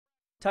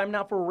Time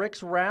now for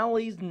Rick's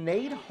Rallies.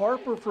 Nate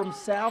Harper from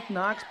South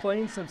Knox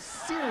playing some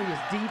serious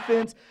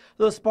defense.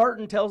 The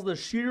Spartan tells the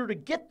shooter to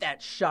get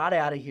that shot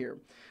out of here.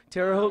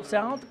 Terre Haute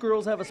South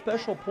girls have a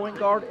special point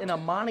guard in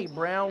Amani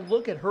Brown.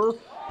 Look at her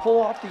pull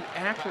off the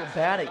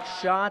acrobatic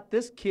shot.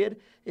 This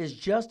kid is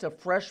just a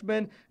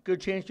freshman.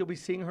 Good chance you'll be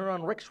seeing her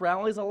on Rick's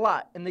Rallies a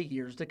lot in the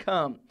years to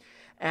come.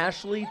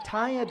 Ashley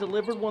Taya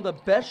delivered one of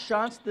the best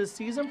shots this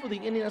season for the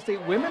Indiana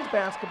State women's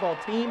basketball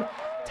team.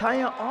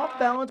 Taya off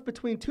balance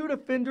between two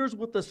defenders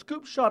with the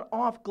scoop shot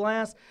off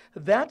glass.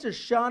 That's a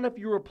shot if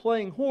you were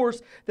playing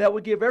horse that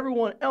would give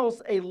everyone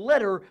else a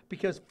letter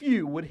because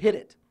few would hit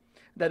it.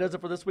 That does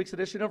it for this week's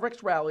edition of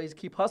Rick's Rallies.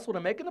 Keep hustling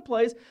and making the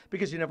plays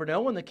because you never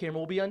know when the camera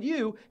will be on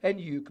you and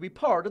you could be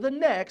part of the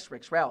next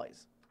Rick's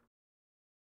Rallies.